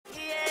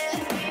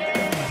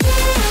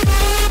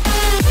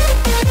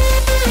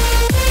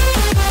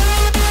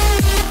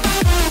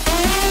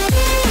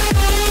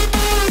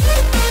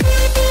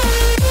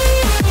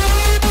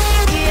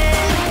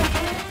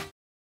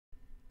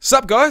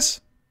Sup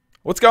guys?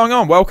 What's going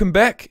on? Welcome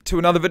back to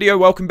another video.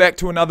 Welcome back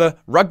to another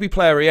Rugby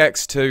Player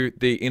Reacts to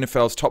the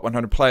NFL's Top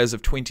 100 Players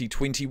of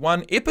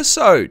 2021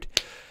 episode.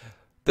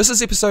 This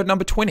is episode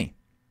number 20.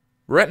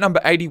 We're at number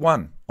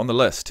 81 on the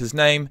list. His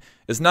name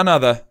is none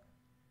other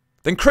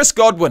than CHRIS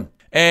GODWIN.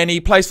 And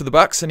he plays for the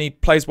Bucs and he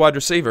plays wide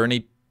receiver and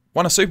he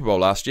won a Super Bowl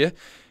last year.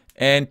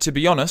 And to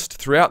be honest,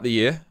 throughout the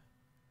year,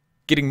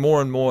 getting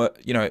more and more,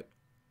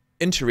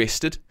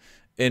 interested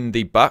in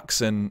the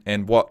Bucs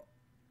and what,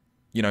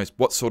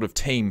 what sort of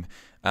team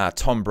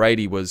Tom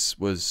Brady was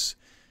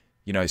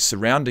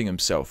surrounding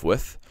himself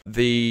with.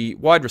 The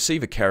wide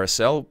receiver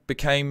carousel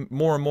became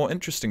more and more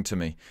interesting to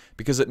me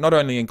because it not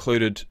only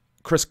included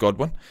CHRIS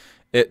GODWIN,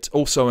 it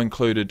also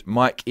included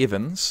Mike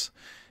Evans,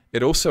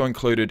 it also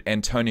included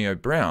Antonio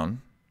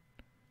Brown,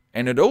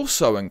 and it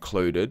also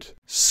included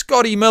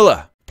Scotty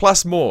Miller,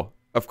 plus more,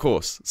 of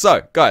course.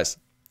 So, guys,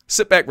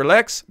 sit back,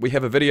 relax. We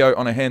have a video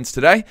on our hands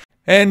today,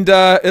 and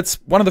it's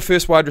one of the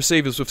first wide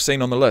receivers we've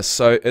seen on the list,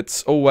 so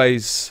it's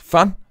always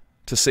fun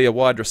to see a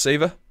wide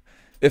receiver,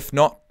 if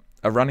not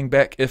a running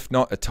back, if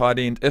not a tight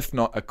end, if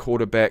not a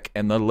quarterback,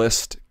 and the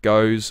list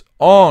goes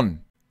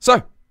on.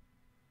 So,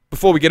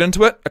 before we get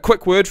into it, a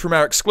quick word from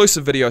our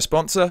exclusive video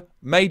sponsor,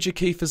 Major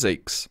Key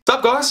Physiques. What's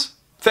up guys?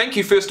 Thank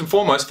you first and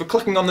foremost for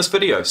clicking on this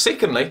video.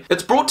 Secondly,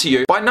 it's brought to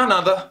you by none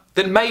other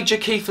than Major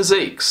Key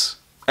Physiques.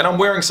 And I'm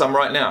wearing some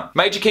right now.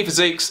 Major Key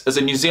Physiques is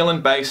a New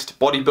Zealand-based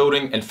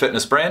bodybuilding and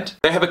fitness brand.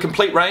 They have a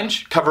complete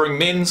range covering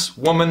men's,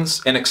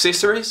 women's and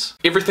accessories.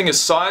 Everything is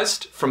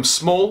sized from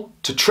small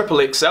to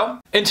XXL.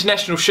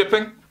 International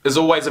shipping is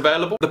always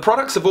available. The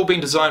products have all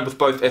been designed with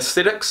both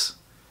aesthetics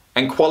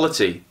and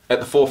quality at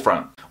the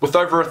forefront. With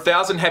over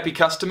 1,000 happy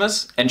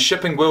customers and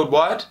shipping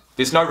worldwide,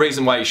 there's no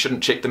reason why you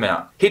shouldn't check them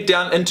out. Head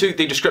down into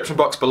the description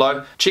box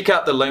below, check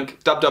out the link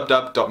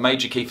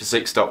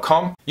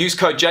www.majorkeyphysiques.com, use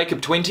code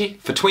JACOB20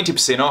 for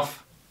 20%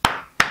 off,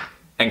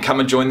 and come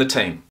and join the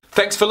team.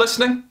 Thanks for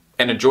listening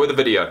and enjoy the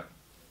video.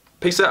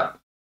 Peace out.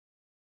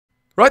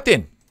 Right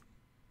then,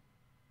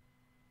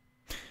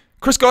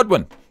 CHRIS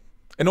GODWIN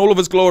in all of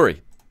his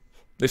glory.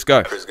 Let's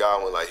go. CHRIS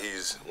GODWIN,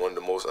 he's one of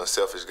the most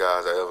unselfish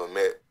guys I ever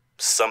met.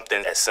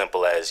 Something as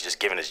simple as just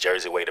giving his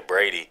jersey away to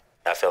Brady,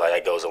 I feel like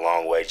that goes a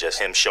long way. Just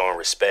him showing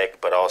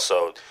respect, but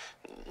also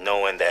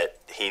knowing that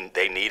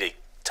they needed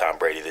Tom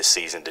Brady this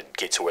season to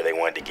get to where they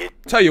wanted to get.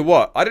 Tell you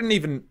what, I didn't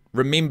even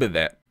remember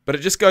that, but it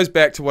just goes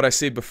back to what I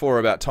said before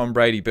about Tom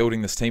Brady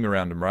building this team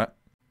around him, right?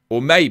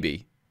 Or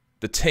maybe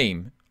the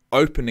team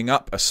opening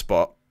up a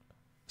spot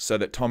so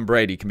that Tom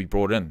Brady can be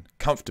brought in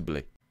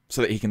comfortably,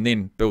 so that he can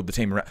then build the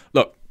team around.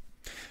 Look,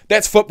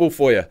 that's football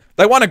for you.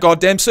 They won a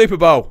goddamn Super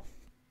Bowl.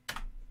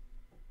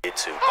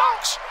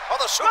 Bucs are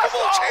the Super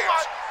Bowl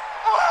champs.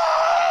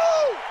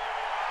 Oh!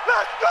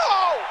 Let's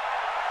go!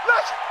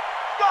 Let's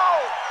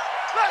go!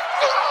 Let's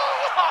go!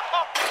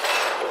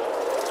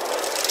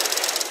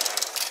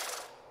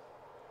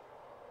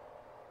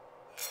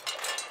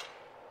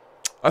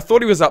 I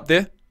thought he was up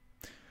there.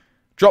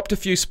 Dropped a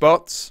few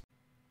spots.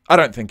 I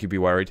don't think he'd be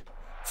worried.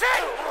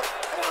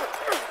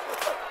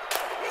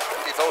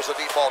 He throws the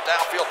deep ball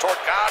downfield toward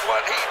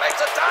Godwin. He makes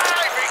a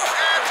diving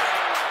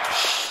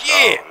catch.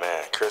 Yeah. Oh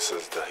man, CHRIS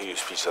is the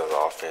huge piece of the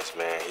offense,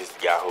 man. He's the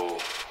guy who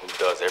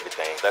does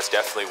everything. That's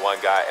definitely one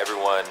guy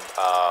everyone,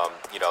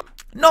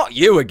 Not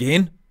you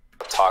again.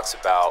 talks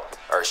about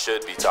or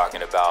should be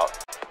talking about.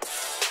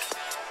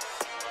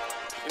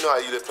 You know how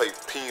you just play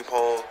ping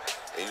pong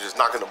and you just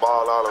knocking the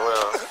ball all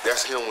around?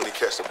 That's him when he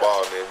catch the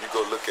ball, man. If you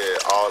go look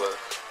at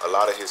a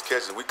lot of his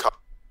catches, we call.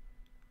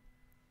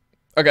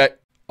 Okay,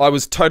 I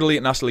was totally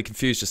and utterly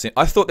confused just then.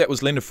 I thought that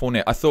was Leonard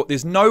Fournette. I thought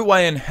there's no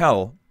way in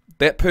hell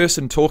that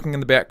person talking in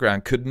the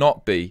background could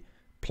not be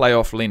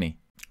playoff Lenny.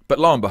 But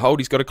lo and behold,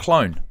 he's got a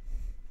clone.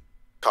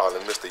 Call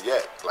him Mr.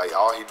 Yak.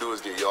 All he do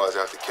is get yards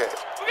after catch.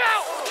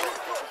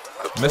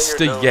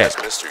 Mr. Yak.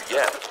 Mr.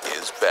 Yak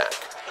is back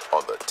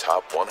on the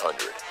top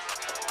 100.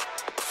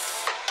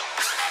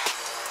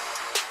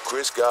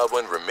 CHRIS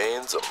GODWIN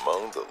remains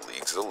among the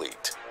league's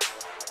elite.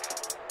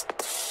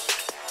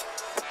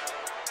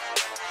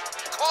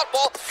 Caught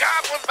ball.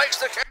 Godwin makes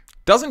the catch.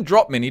 Doesn't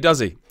drop many, does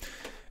he?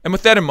 And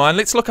with that in mind,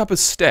 let's look up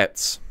his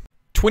stats.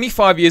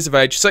 25 years of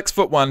age,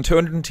 6'1",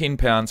 210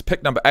 pounds,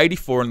 picked number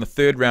 84 in the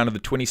third round of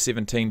the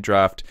 2017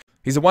 draft.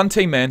 He's a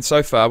one-team man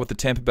so far with the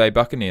Tampa Bay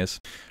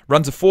Buccaneers.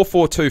 Runs a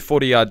 4.42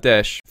 40-yard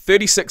dash,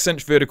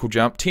 36-inch vertical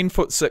jump,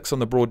 10'6" on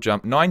the broad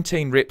jump,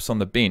 19 reps on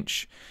the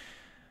bench,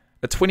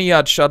 a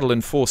 20-yard shuttle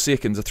in 4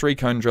 seconds, a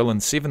 3-cone drill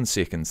in 7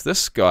 seconds.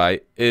 This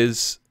guy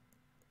is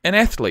an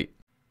athlete.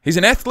 He's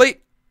an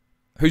athlete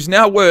who's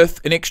now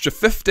worth an extra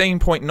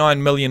 $15.9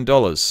 million.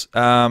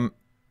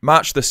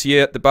 March this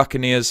year, the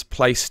Buccaneers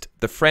placed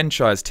the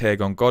franchise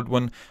tag on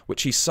Godwin,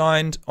 which he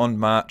signed on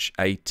March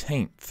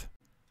 18th.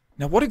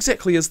 Now, what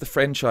exactly is the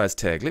franchise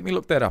tag? Let me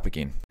look that up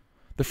again.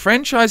 The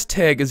franchise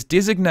tag is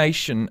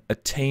designation a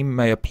team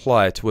may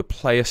apply to a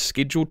player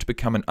scheduled to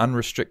become an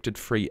unrestricted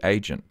free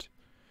agent.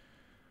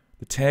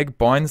 The tag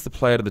binds the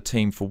player to the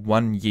team for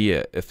 1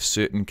 year if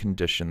certain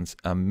conditions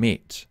are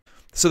met.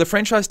 So the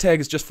franchise tag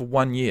is just for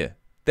 1 year.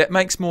 That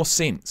makes more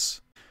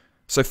sense.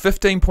 So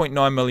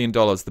 $15.9 million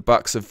the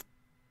Bucs have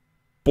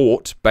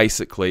bought,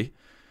 basically,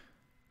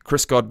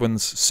 Chris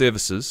Godwin's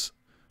services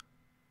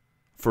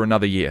for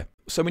another year.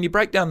 So when you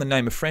break down the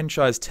name of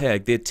franchise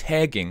tag, they're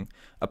tagging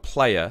a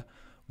player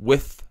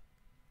with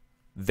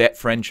that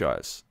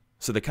franchise.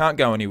 So they can't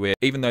go anywhere,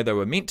 even though they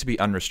were meant to be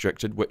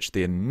unrestricted, which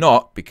they're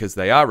not because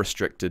they are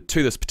restricted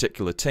to this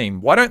particular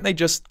team. Why don't they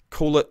just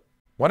call it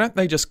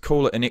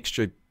an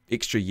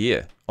extra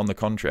year on the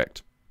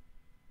contract?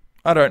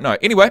 I don't know.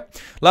 Anyway,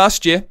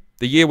 last year,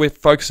 the year we're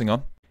focusing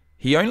on,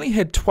 he only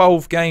had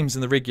 12 games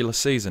in the regular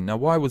season. Now,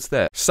 why was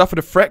that? Suffered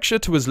a fracture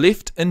to his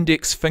left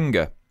index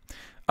finger.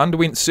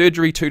 Underwent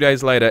surgery 2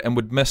 days later and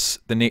would miss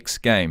the next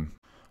game.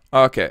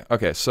 Okay,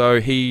 so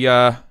he,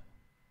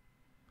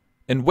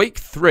 in week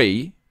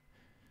 3,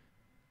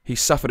 he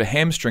suffered a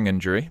hamstring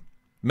injury,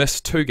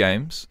 missed 2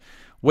 games.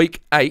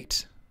 Week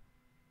 8,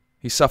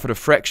 he suffered a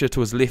fracture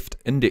to his left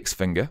index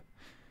finger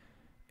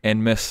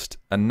and missed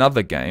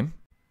another game.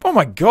 Oh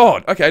my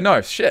God, okay,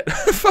 no, shit.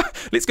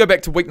 Let's go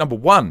back to week number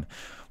 1.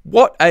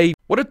 What a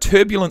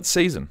turbulent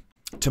season.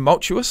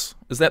 Tumultuous,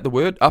 is that the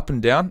word? Up and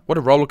down. What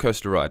a roller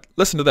coaster ride.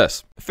 Listen to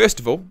this.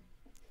 First of all,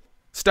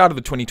 start of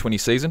the 2020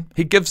 season,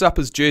 he gives up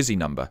his jersey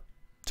number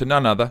to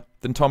none other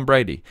than Tom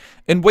Brady.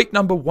 In week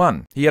number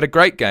 1, he had a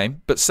great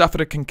game, but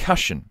suffered a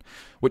concussion,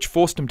 which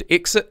forced him to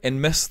exit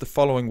and miss the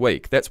following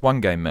week. That's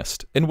 1 game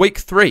missed. In week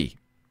 3,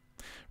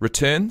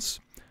 returns,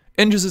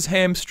 injures his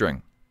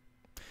hamstring,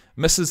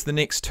 misses the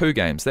next 2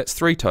 games. That's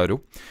 3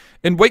 total.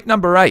 In week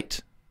number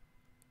 8,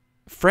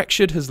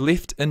 fractured his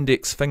left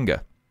index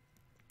finger.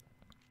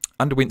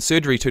 Underwent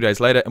surgery 2 days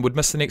later and would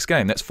miss the next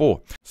game. That's 4.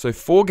 So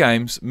 4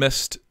 games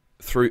missed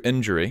through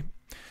injury.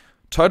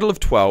 Total of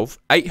 12,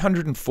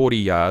 840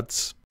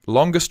 yards,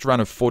 longest run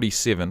of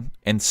 47,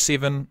 and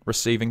 7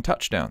 receiving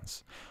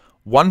touchdowns.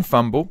 1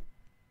 fumble,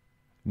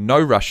 no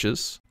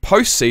rushes.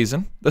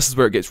 Postseason, this is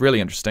where it gets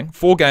really interesting.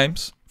 4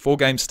 games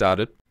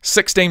started.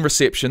 16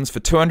 receptions for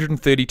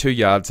 232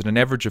 yards at an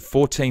average of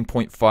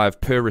 14.5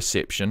 per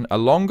reception, a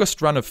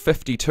longest run of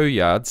 52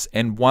 yards,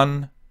 and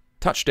 1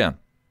 touchdown.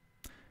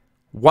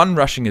 1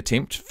 rushing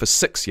attempt for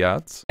 6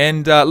 yards.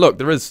 And look,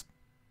 there is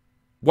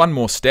one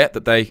more stat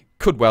that they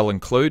could well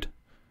include,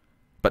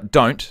 but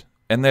don't,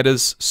 and that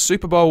is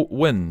Super Bowl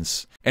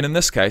wins. And in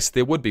this case,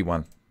 there would be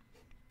one.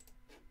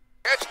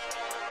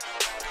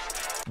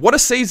 What a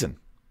season.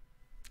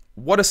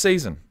 What a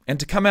season. And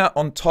to come out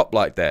on top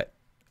like that,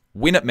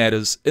 when it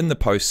matters, in the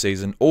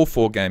postseason, all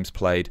 4 games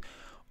played,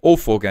 all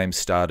 4 games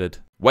started.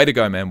 Way to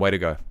go, man, way to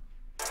go.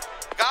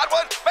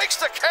 Godwin makes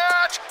the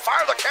catch.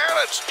 Fire the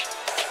cannons.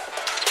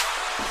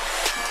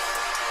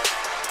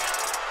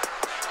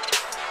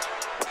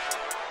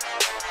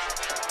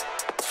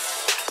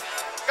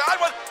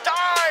 Godwin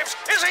dives.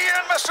 Is he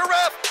in, Mr.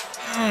 Ref?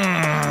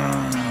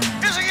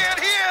 Is he in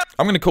here?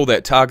 I'm going to call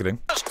that targeting.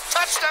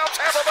 Touchdown,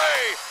 Tampa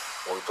Bay.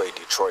 When we played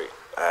Detroit,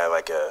 I had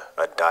like a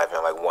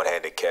diving, like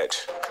one-handed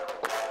catch.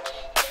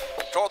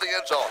 Toward the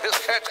end zone. His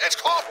catch. It's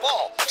caught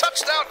ball.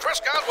 Touchdown, Chris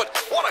Godwin.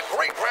 What a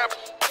great grab.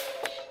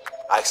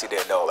 I actually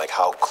didn't know like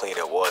how clean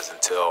it was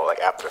until like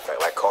after the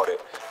fact. Like caught it,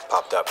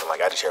 popped up, and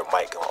like I just heard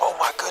Mike going, "Oh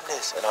my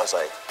goodness!" And I was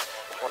like,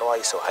 "I wonder why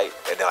he's so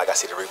hyped." And then like I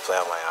see the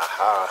replay, I'm like,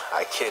 "Aha,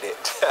 I get it."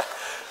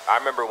 I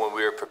remember when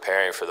we were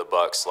preparing for the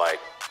Bucs, like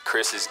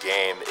Chris's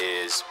game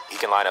is he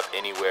can line up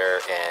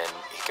anywhere and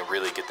he can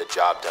really get the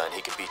job done.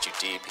 He can beat you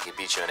deep. He can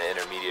beat you in the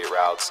intermediate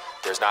routes.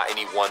 There's not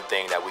any one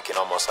thing that we can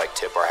almost like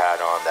tip our hat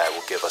on that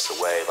will give us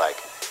away, like,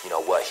 you know,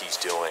 what he's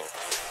doing.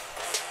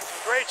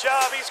 Great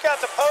job. He's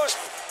got the post.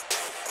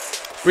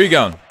 Where you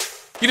going?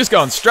 You're just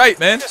going straight,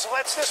 man. Just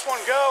lets this one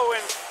go,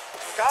 and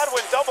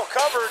Godwin double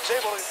coverage,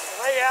 able to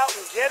lay out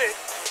and get it.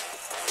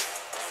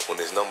 When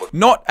his number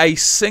Not a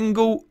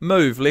single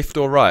move left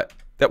or right.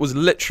 That was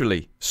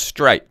literally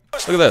straight.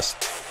 Look at this.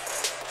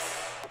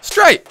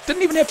 Straight.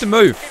 Didn't even have to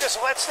move. He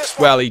just lets this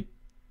one Well, he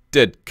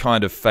did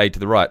kind of fade to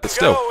the right, but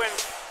still. go, and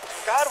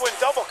Godwin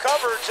double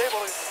coverage,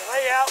 able to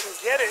lay out and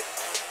get it.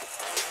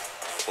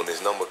 when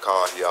his number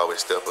called, he always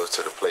step up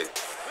to the plate.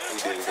 He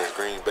did it against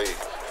Green Bay.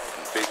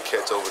 Big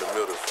catch over the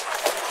middle.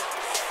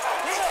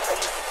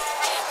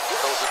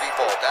 Here goes the deep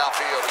ball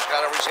downfield. He's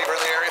got a receiver in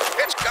the area.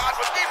 It's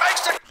Godwin. He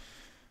makes the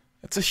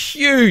It's a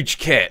huge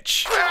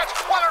catch.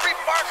 catch. What a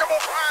remarkable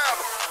grab.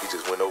 He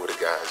just went over the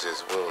guys.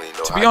 We don't even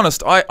know To be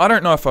honest, I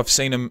don't know if I've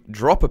seen him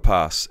drop a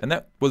pass, and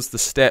that was the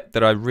stat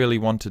that I really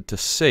wanted to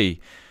see,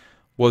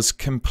 was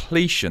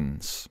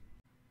completions.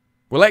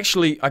 Well,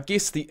 actually, I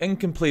guess the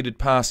incompleted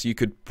pass you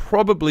could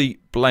probably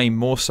blame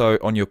more so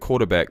on your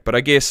quarterback, but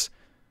I guess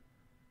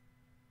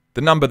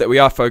the number that we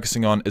are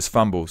focusing on is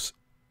fumbles,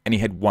 and he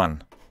had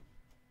one.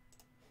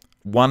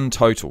 One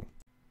total.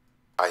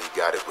 how he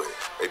got it, but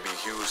they be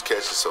huge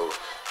catches, so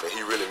man,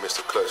 he really missed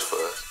a clutch for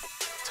us.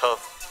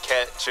 Tough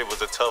catch. It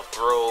was a tough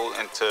throw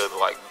into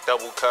like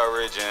double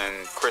coverage,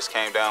 and Chris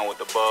came down with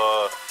the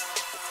ball.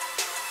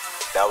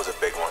 That was a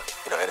big one.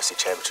 You know, NFC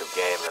Championship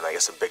Game, and like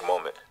it's a big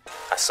moment.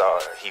 I saw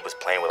he was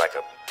playing with like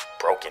a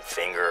broken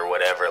finger or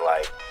whatever.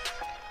 Like,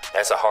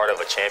 that's the heart of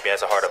a champion.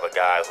 That's the heart of a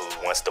guy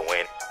who wants to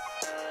win.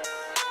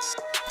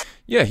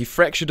 Yeah, he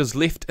fractured his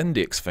left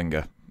index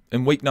finger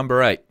in week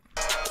number 8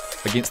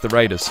 against the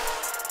Raiders.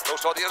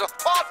 Goes on the other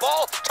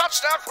ball,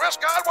 touchdown, Chris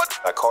Godwin.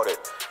 I caught it.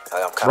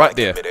 I'm kind of Right like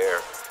there. in midair.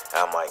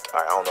 And I'm like, all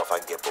right, I don't know if I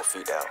can get both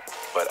feet down,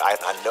 but I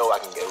know I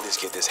can at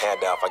least get this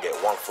hand down. If I get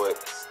 1 foot,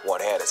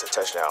 1 hand, it's a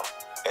touchdown.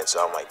 And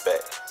so I'm like,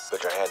 bet,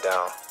 put your hand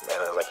down, and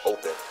it's like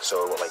open.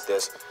 So it went like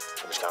this,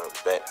 and just kind of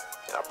bent,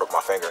 and I broke my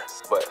finger,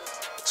 but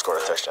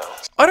scored a touchdown.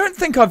 I don't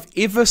think I've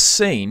ever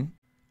seen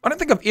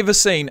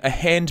a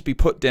hand be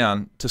put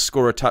down to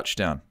score a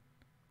touchdown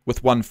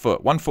with 1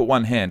 foot, 1 foot,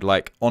 1 hand,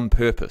 like on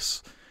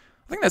purpose.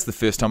 I think that's the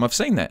first time I've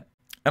seen that.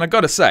 And I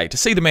got to say, to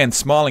see the man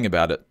smiling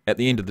about it at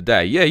the end of the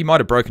day, yeah, he might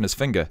have broken his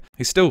finger.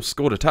 He still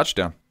scored a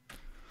touchdown.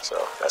 So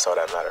that's all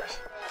that matters.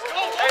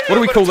 What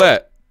do we call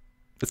that?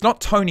 It's not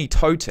Tony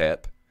toe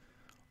tap.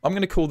 I'm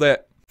going to call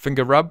that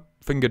finger rub,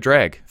 finger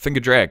drag,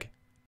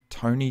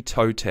 Tony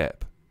toe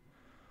tap.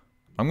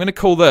 I'm going to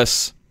call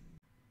this,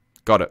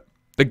 got it,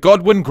 the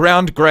Godwin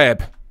ground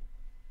grab.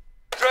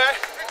 You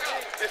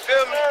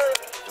feel me?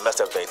 The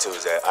messed up thing too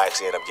is that I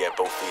actually ended up getting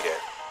both feet in.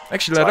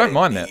 Actually, So I don't didn't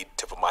mind that. need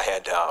to put my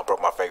hand down. I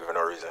broke my finger for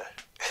no reason.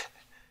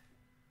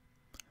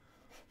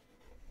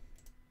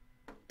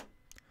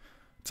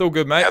 It's all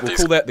good, mate. We'll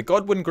call that the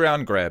Godwin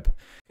ground grab.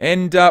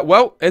 And,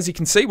 well, as you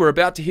can see, we're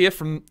about to hear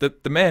from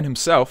the man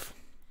himself,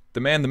 the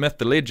man, the myth,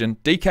 the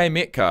legend, DK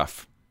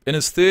Metcalf, in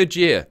his 3rd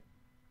year,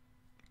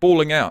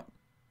 balling out.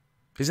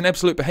 He's an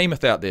absolute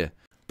behemoth out there.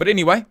 But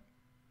anyway,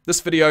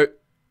 this video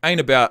ain't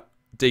about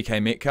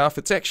DK Metcalf.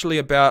 It's actually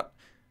about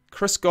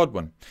Chris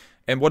Godwin.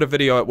 And what a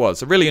video it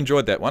was. I really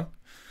enjoyed that one.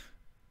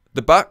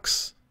 The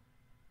Bucs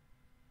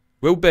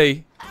will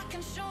be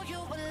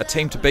a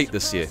team to beat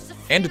this year,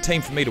 and a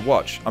team for me to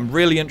watch. I'm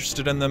really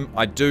interested in them.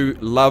 I do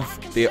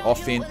love their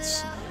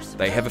offense.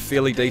 They have a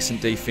fairly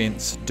decent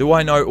defense. Do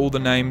I know all the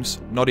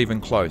names? Not even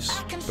close.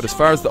 But as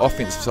far as the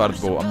offensive side of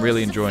the ball, I'm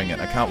really enjoying it.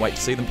 I can't wait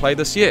to see them play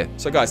this year.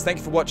 So guys, thank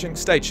you for watching.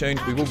 Stay tuned.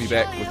 We will be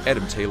back with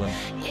Adam Thielen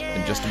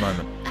in just a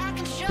moment.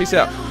 Peace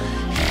out.